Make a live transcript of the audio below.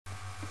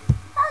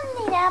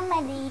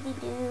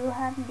dum-a-dee-dee-doo,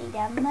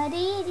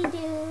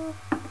 hum-dee-dum-a-dee-dee-doo.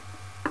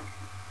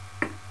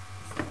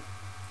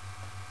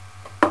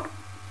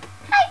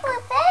 Hi,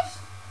 Bluefish.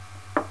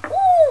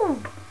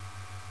 Ooh!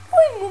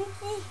 Hi,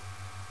 Monkey.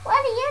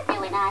 What are you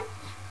doing on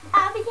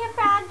Mr.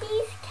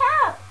 Froggy's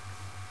couch?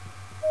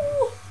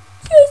 Ooh,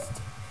 just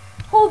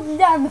holding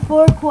down the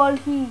 4 while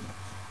he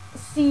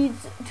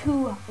sees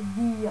to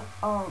the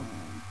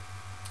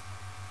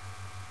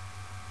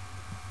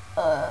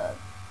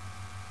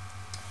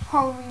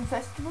Halloween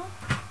festival.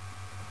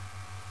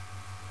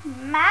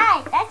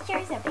 My, that sure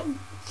is a big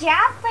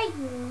job for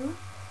you.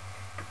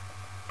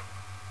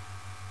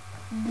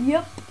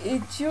 Yep,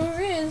 it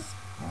sure is.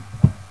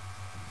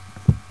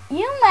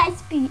 You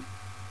must be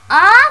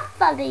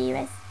awfully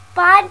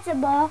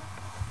responsible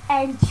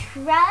and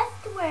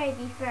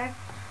trustworthy for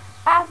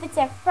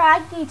Officer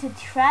Froggy to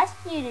trust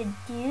you to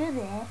do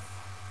this.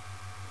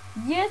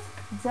 Yes,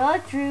 it's all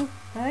true.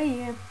 I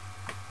am.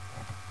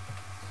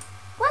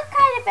 What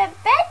kind of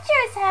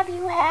adventures have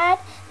you had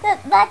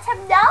that lets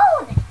him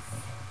know this?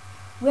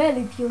 Well,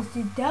 if you'll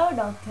sit down,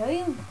 I'll tell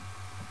you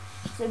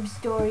some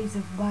stories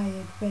of my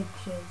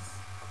adventures.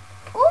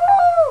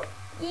 Ooh,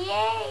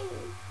 yay!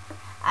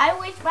 I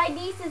wish my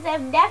nieces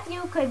and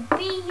nephew could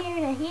be here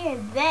to hear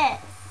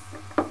this.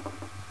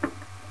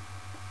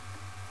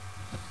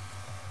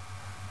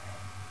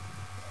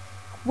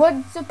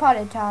 Once upon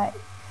a time,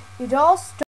 it all started